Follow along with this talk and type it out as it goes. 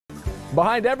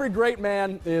Behind every great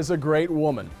man is a great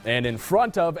woman, and in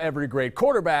front of every great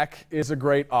quarterback is a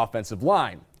great offensive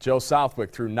line. Joe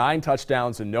Southwick threw 9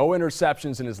 touchdowns and no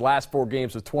interceptions in his last 4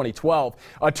 games of 2012,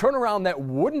 a turnaround that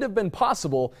wouldn't have been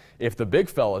possible if the big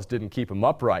fellas didn't keep him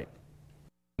upright.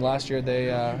 Last year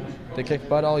they kicked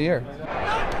butt all year.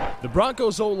 The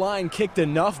Broncos O-line kicked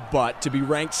enough butt to be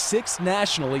ranked 6th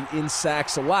nationally in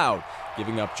sacks allowed,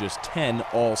 giving up just 10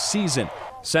 all season.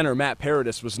 Center Matt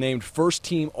Paradis was named first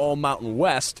team All-Mountain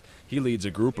West. He leads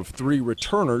a group of 3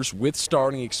 returners with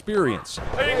starting experience.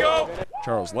 There you go.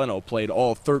 Charles Leno played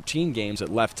all 13 games at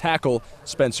left tackle.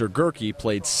 Spencer Gerke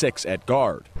played 6 at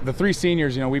guard. The 3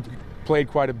 seniors, we've played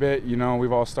quite a bit.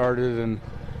 We've all started, and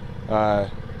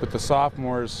with the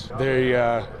sophomores, they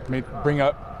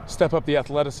step up the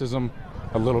athleticism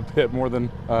a little bit more than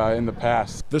in the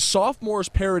past. The sophomores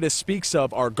Paradis speaks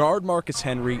of are guard Marcus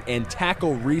Henry and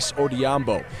tackle Reese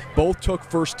Odiambo. Both took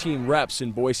first-team reps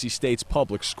in Boise State's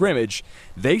public scrimmage.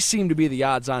 They seem to be the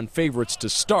odds-on favorites to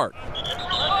start.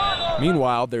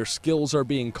 Meanwhile, their skills are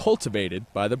being cultivated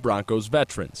by the Broncos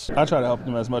veterans. I try to help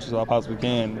them as much as I possibly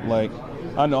can.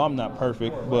 I know I'm not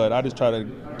perfect, but I just try to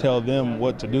tell them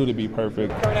what to do to be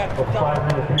perfect.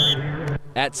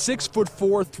 At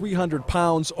 6'4", 300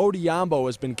 pounds, Odiambo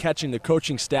has been catching the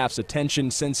coaching staff's attention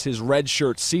since his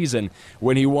redshirt season,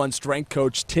 when he won strength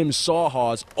coach Tim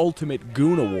Sawhaw's Ultimate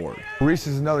Goon Award. Reese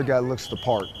is another guy that looks the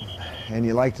part, and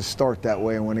you like to start that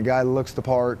way. And when a guy looks the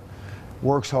part,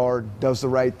 works hard, does the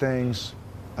right things,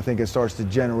 I think it starts to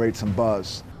generate some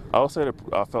buzz. I would say that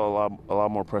I felt a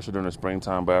lot more pressure during the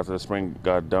springtime, but after the spring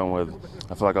got done with,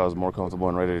 I feel like I was more comfortable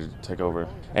and ready to take over.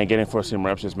 And getting first-team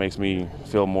reps just makes me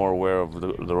feel more aware of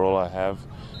the role I have,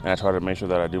 and I try to make sure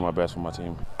that I do my best for my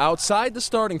team. Outside the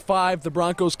starting 5, the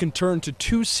Broncos can turn to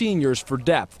 2 seniors for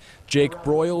depth, Jake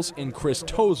Broyles and Chris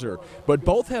Tozer, but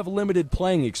both have limited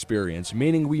playing experience,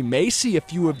 meaning we may see a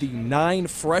few of the 9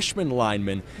 freshman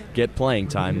linemen get playing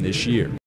time this year.